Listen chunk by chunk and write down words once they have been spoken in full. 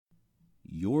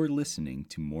You're listening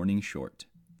to Morning Short,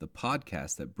 the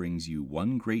podcast that brings you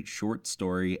one great short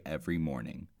story every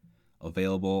morning.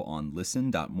 Available on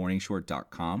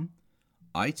listen.morningshort.com,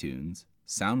 iTunes,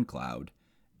 SoundCloud,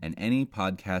 and any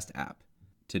podcast app.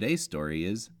 Today's story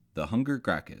is The Hunger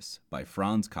Gracchus by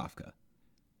Franz Kafka.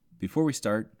 Before we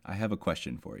start, I have a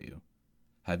question for you.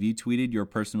 Have you tweeted your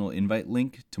personal invite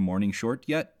link to Morning Short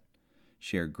yet?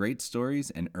 Share great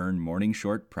stories and earn Morning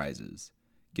Short prizes.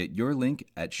 Get your link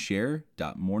at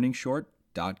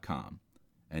share.morningshort.com.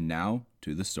 And now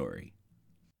to the story.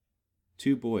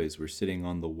 Two boys were sitting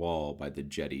on the wall by the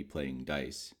jetty playing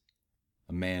dice.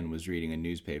 A man was reading a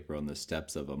newspaper on the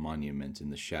steps of a monument in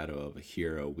the shadow of a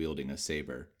hero wielding a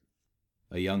saber.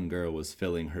 A young girl was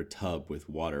filling her tub with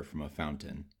water from a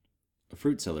fountain. A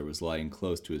fruit seller was lying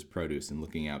close to his produce and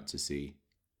looking out to sea.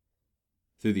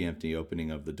 Through the empty opening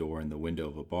of the door in the window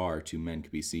of a bar, two men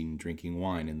could be seen drinking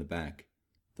wine in the back.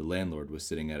 The landlord was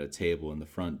sitting at a table in the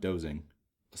front dozing.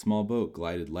 A small boat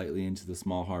glided lightly into the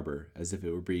small harbor, as if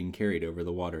it were being carried over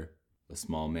the water. A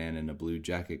small man in a blue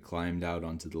jacket climbed out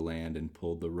onto the land and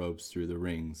pulled the ropes through the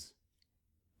rings.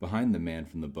 Behind the man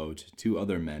from the boat, two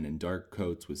other men in dark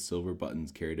coats with silver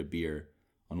buttons carried a bier,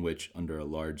 on which, under a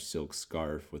large silk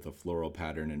scarf with a floral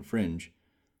pattern and fringe,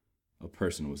 a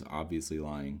person was obviously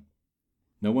lying.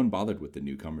 No one bothered with the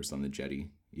newcomers on the jetty,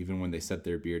 even when they set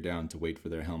their bier down to wait for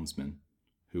their helmsman,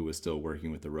 who was still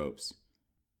working with the ropes.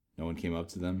 No one came up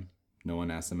to them, no one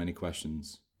asked them any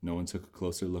questions, no one took a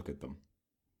closer look at them.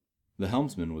 The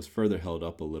helmsman was further held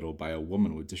up a little by a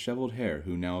woman with disheveled hair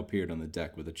who now appeared on the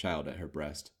deck with a child at her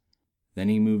breast. Then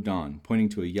he moved on, pointing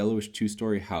to a yellowish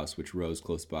two-story house which rose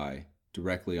close by,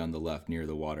 directly on the left near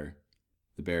the water.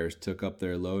 The bearers took up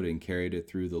their load and carried it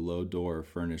through the low door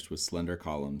furnished with slender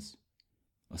columns.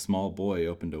 A small boy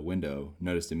opened a window,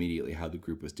 noticed immediately how the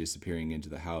group was disappearing into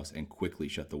the house, and quickly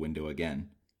shut the window again.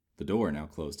 The door now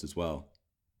closed as well.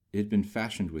 It had been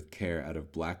fashioned with care out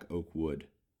of black oak wood.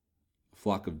 A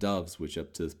flock of doves, which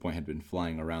up to this point had been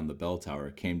flying around the bell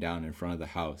tower, came down in front of the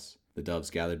house. The doves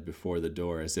gathered before the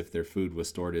door as if their food was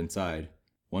stored inside.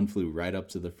 One flew right up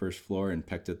to the first floor and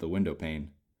pecked at the window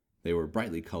pane. They were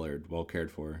brightly colored, well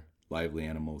cared for, lively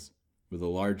animals. With a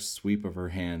large sweep of her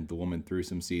hand, the woman threw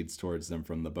some seeds towards them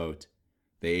from the boat.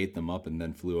 They ate them up and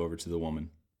then flew over to the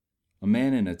woman. A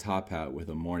man in a top hat with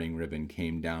a mourning ribbon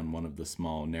came down one of the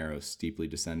small, narrow, steeply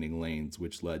descending lanes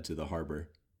which led to the harbor.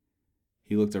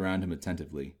 He looked around him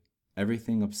attentively.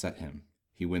 Everything upset him.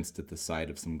 He winced at the sight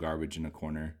of some garbage in a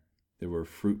corner. There were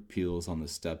fruit peels on the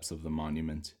steps of the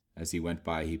monument. As he went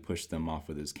by, he pushed them off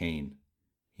with his cane.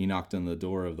 He knocked on the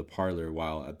door of the parlor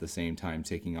while at the same time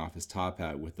taking off his top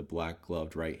hat with the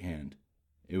black-gloved right hand.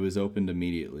 It was opened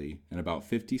immediately, and about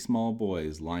 50 small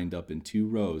boys lined up in 2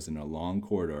 rows in a long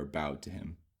corridor bowed to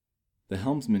him. The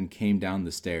helmsman came down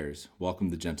the stairs,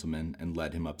 welcomed the gentleman, and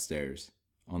led him upstairs.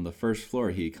 On the first floor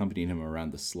he accompanied him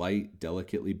around the slight,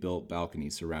 delicately built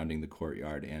balcony surrounding the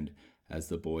courtyard, and, as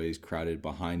the boys crowded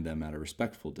behind them at a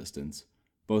respectful distance,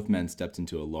 both men stepped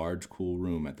into a large, cool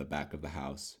room at the back of the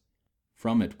house.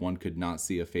 From it one could not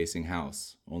see a facing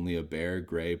house, only a bare,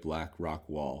 gray-black rock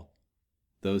wall.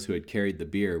 Those who had carried the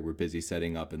bier were busy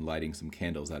setting up and lighting some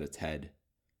candles at its head.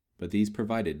 But these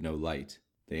provided no light.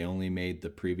 They only made the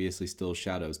previously still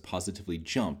shadows positively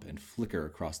jump and flicker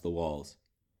across the walls.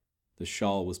 The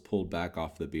shawl was pulled back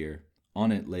off the bier.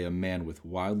 On it lay a man with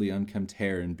wildly unkempt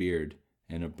hair and beard,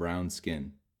 and a brown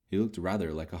skin. He looked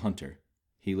rather like a hunter.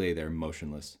 He lay there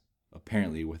motionless,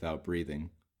 apparently without breathing,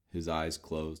 his eyes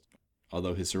closed,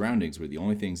 although his surroundings were the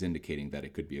only things indicating that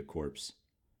it could be a corpse.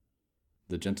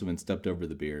 The gentleman stepped over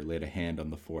the bier, laid a hand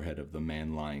on the forehead of the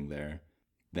man lying there,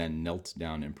 then knelt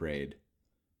down and prayed.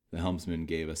 The helmsman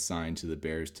gave a sign to the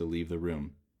bearers to leave the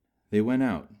room. They went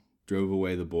out, drove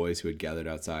away the boys who had gathered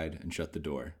outside, and shut the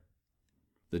door.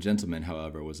 The gentleman,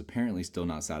 however, was apparently still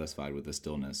not satisfied with the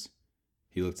stillness.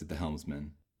 He looked at the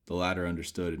helmsman. The latter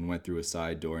understood and went through a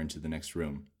side door into the next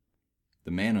room.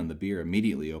 The man on the bier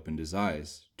immediately opened his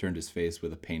eyes, turned his face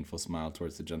with a painful smile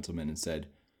towards the gentleman, and said,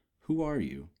 "Who are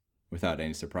you?" Without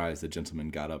any surprise, the gentleman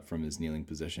got up from his kneeling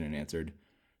position and answered,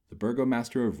 "The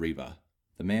burgomaster of Riva."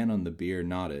 The man on the bier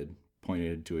nodded,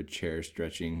 pointed to a chair,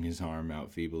 stretching his arm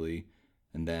out feebly,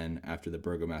 and then, after the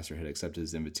burgomaster had accepted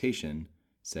his invitation,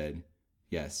 said,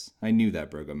 "Yes, I knew that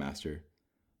burgomaster,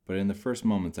 but in the first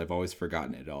moments I've always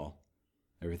forgotten it all.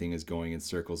 Everything is going in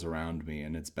circles around me,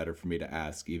 and it's better for me to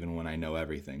ask even when I know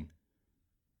everything.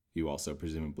 You also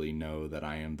presumably know that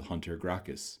I am the hunter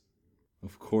Gracchus."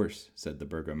 "Of course," said the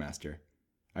burgomaster.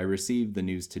 "I received the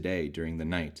news today during the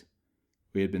night.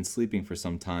 We had been sleeping for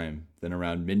some time. Then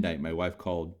around midnight my wife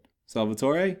called,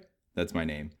 'Salvatore?' That's my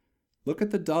name. 'Look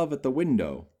at the dove at the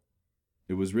window.'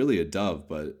 It was really a dove,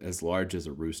 but as large as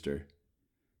a rooster.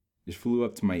 It flew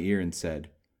up to my ear and said,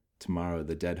 "Tomorrow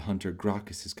the dead hunter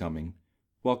Gracchus is coming.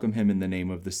 Welcome him in the name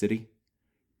of the city."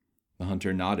 The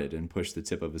hunter nodded and pushed the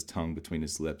tip of his tongue between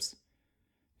his lips.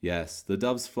 "Yes, the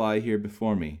doves fly here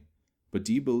before me. But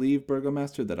do you believe,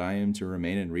 Burgomaster, that I am to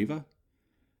remain in Riva?"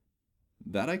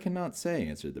 "That I cannot say,"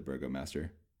 answered the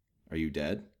Burgomaster. "Are you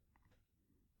dead?"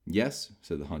 "Yes,"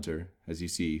 said the hunter. "As you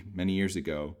see, many years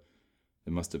ago,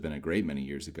 it must have been a great many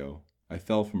years ago, I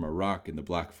fell from a rock in the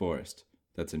Black Forest,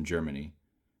 that's in Germany,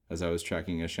 as I was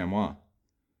tracking a chamois.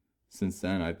 Since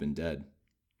then, I've been dead."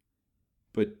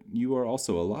 "But you are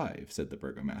also alive," said the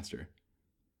Burgomaster.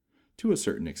 "To a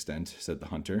certain extent," said the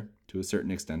hunter. "To a certain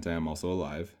extent I am also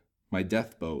alive. My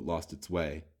death boat lost its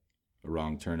way. A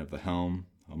wrong turn of the helm,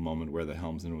 a moment where the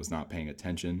helmsman was not paying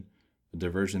attention, a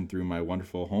diversion through my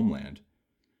wonderful homeland.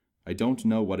 I don't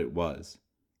know what it was.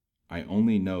 I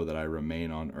only know that I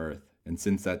remain on Earth, and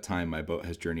since that time my boat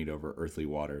has journeyed over earthly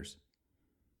waters.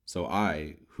 So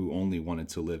I, who only wanted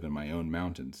to live in my own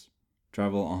mountains,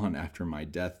 travel on after my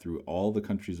death through all the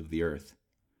countries of the earth."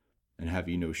 "And have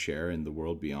you no share in the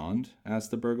world beyond?" asked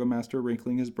the Burgomaster,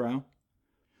 wrinkling his brow.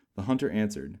 The hunter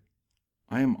answered,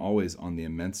 "I am always on the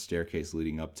immense staircase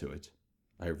leading up to it.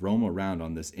 I roam around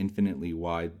on this infinitely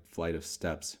wide flight of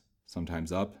steps,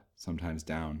 sometimes up, sometimes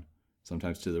down,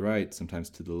 sometimes to the right, sometimes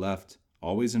to the left,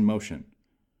 always in motion.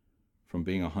 From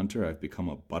being a hunter, I've become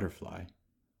a butterfly."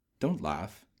 "Don't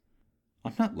laugh."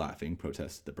 "I'm not laughing,"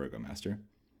 protested the Burgomaster.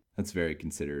 "That's very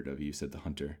considerate of you," said the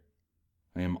hunter.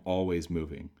 "I am always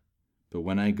moving. But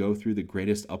when I go through the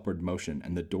greatest upward motion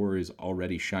and the door is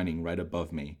already shining right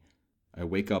above me, I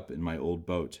wake up in my old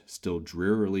boat, still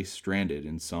drearily stranded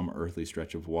in some earthly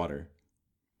stretch of water.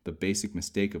 The basic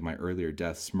mistake of my earlier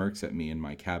death smirks at me in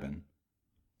my cabin.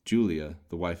 Julia,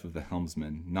 the wife of the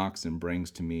helmsman, knocks and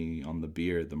brings to me on the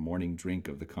bier the morning drink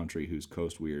of the country whose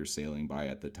coast we are sailing by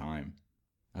at the time.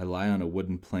 I lie on a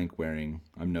wooden plank wearing,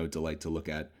 I'm no delight to look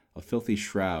at, a filthy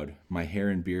shroud. My hair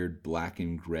and beard, black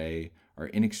and gray, are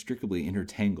inextricably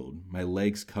intertangled, my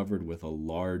legs covered with a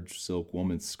large silk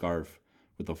woman's scarf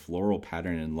with a floral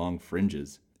pattern and long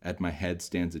fringes. At my head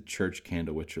stands a church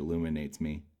candle which illuminates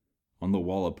me. On the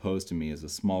wall opposed to me is a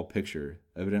small picture,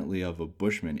 evidently of a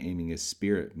bushman aiming his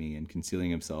spear at me and concealing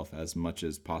himself as much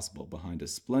as possible behind a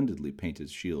splendidly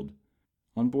painted shield.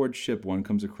 On board ship one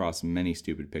comes across many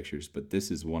stupid pictures, but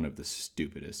this is one of the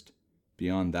stupidest.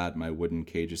 Beyond that, my wooden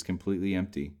cage is completely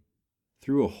empty.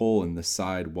 Through a hole in the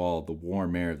side wall, the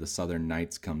warm air of the southern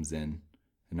nights comes in,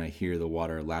 and I hear the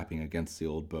water lapping against the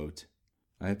old boat.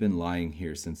 I have been lying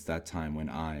here since that time when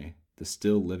I, the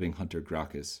still living hunter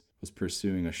Gracchus, was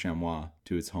pursuing a chamois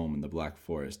to its home in the Black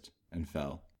Forest, and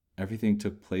fell. Everything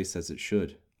took place as it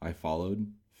should. I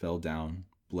followed, fell down,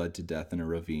 bled to death in a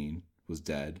ravine, was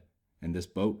dead, and this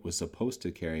boat was supposed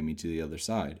to carry me to the other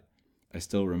side. I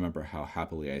still remember how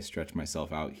happily I stretched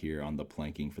myself out here on the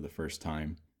planking for the first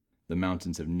time. The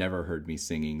mountains have never heard me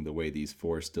singing the way these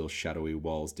four still shadowy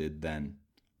walls did then.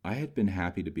 I had been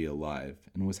happy to be alive,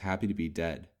 and was happy to be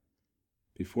dead.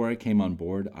 Before I came on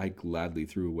board, I gladly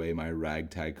threw away my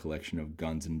ragtag collection of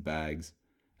guns and bags,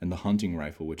 and the hunting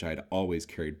rifle which I had always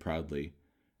carried proudly,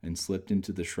 and slipped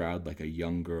into the shroud like a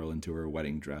young girl into her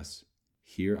wedding dress.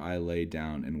 Here I lay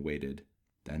down and waited.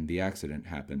 Then the accident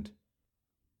happened.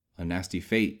 "A nasty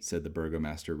fate," said the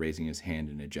Burgomaster, raising his hand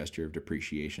in a gesture of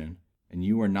depreciation. "And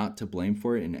you are not to blame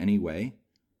for it in any way?"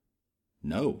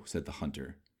 "No," said the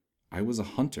hunter. "I was a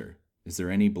hunter. Is there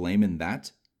any blame in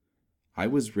that? I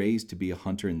was raised to be a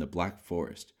hunter in the Black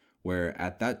Forest, where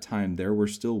at that time there were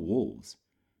still wolves.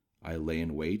 I lay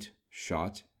in wait,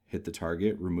 shot, hit the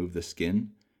target, removed the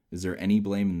skin. Is there any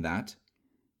blame in that?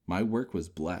 My work was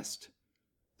blessed.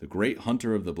 The great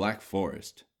hunter of the Black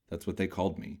Forest, that's what they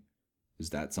called me. Is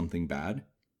that something bad?"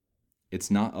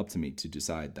 "It's not up to me to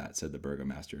decide that," said the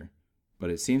Burgomaster.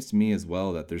 "But it seems to me as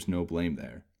well that there's no blame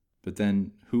there. But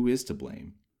then, who is to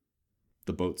blame?"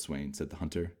 "The boatswain," said the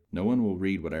hunter. "No one will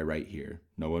read what I write here.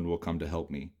 No one will come to help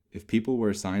me. If people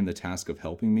were assigned the task of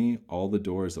helping me, all the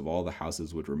doors of all the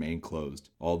houses would remain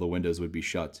closed. All the windows would be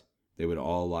shut. They would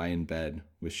all lie in bed,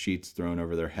 with sheets thrown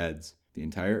over their heads. The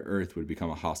entire earth would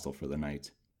become a hostel for the night.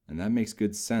 And that makes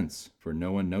good sense, for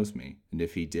no one knows me. And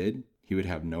if he did, he would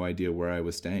have no idea where I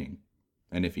was staying.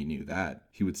 And if he knew that,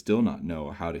 he would still not know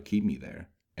how to keep me there.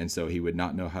 And so he would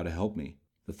not know how to help me.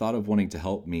 The thought of wanting to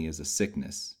help me is a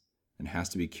sickness, and has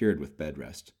to be cured with bed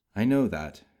rest. I know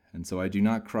that, and so I do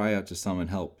not cry out to summon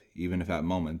help, even if at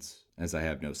moments, as I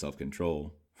have no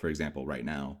self-control, for example right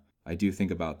now, I do think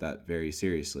about that very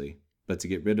seriously. But to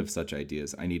get rid of such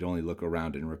ideas, I need only look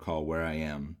around and recall where I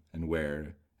am, and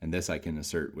where, and this I can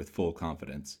assert with full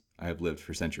confidence. I have lived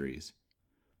for centuries."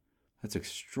 "That's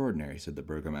extraordinary," said the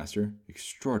burgomaster.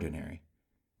 "Extraordinary.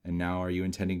 And now are you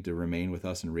intending to remain with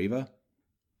us in Riva?"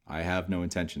 "I have no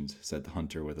intentions," said the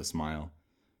hunter with a smile,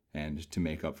 and, to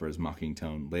make up for his mocking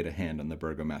tone, laid a hand on the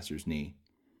burgomaster's knee.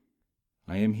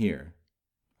 "I am here.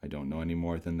 I don't know any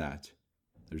more than that.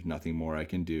 There's nothing more I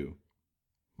can do.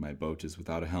 My boat is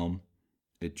without a helm.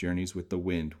 It journeys with the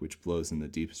wind which blows in the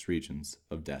deepest regions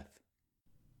of death."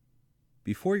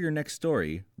 Before your next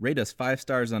story, rate us 5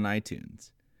 stars on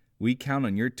iTunes. We count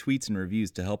on your tweets and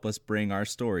reviews to help us bring our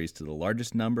stories to the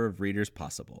largest number of readers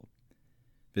possible.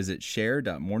 Visit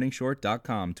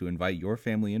share.morningshort.com to invite your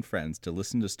family and friends to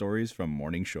listen to stories from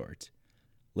Morning Short.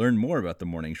 Learn more about the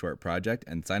Morning Short Project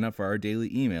and sign up for our daily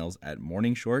emails at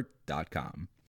morningshort.com.